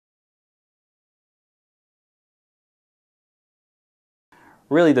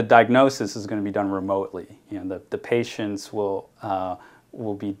really the diagnosis is going to be done remotely. You know, the patients will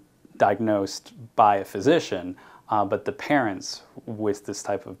be diagnosed by a physician, but the parents with this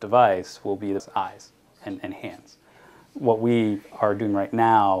type of device will be the eyes and hands. What we are doing right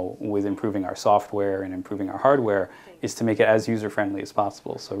now with improving our software and improving our hardware is to make it as user-friendly as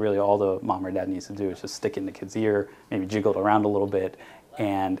possible. So really all the mom or dad needs to do is just stick it in the kid's ear, maybe jiggle it around a little bit,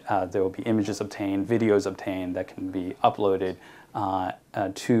 and there will be images obtained, videos obtained that can be uploaded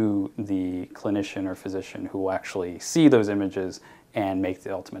to the clinician or physician who will actually see those images and make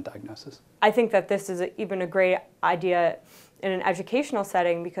the ultimate diagnosis. I think that this is even a great idea in an educational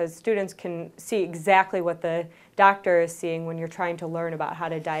setting because students can see exactly what the doctor is seeing when you're trying to learn about how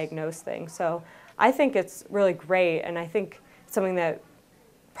to diagnose things. So I think it's really great, and I think it's something that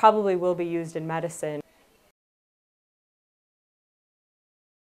probably will be used in medicine.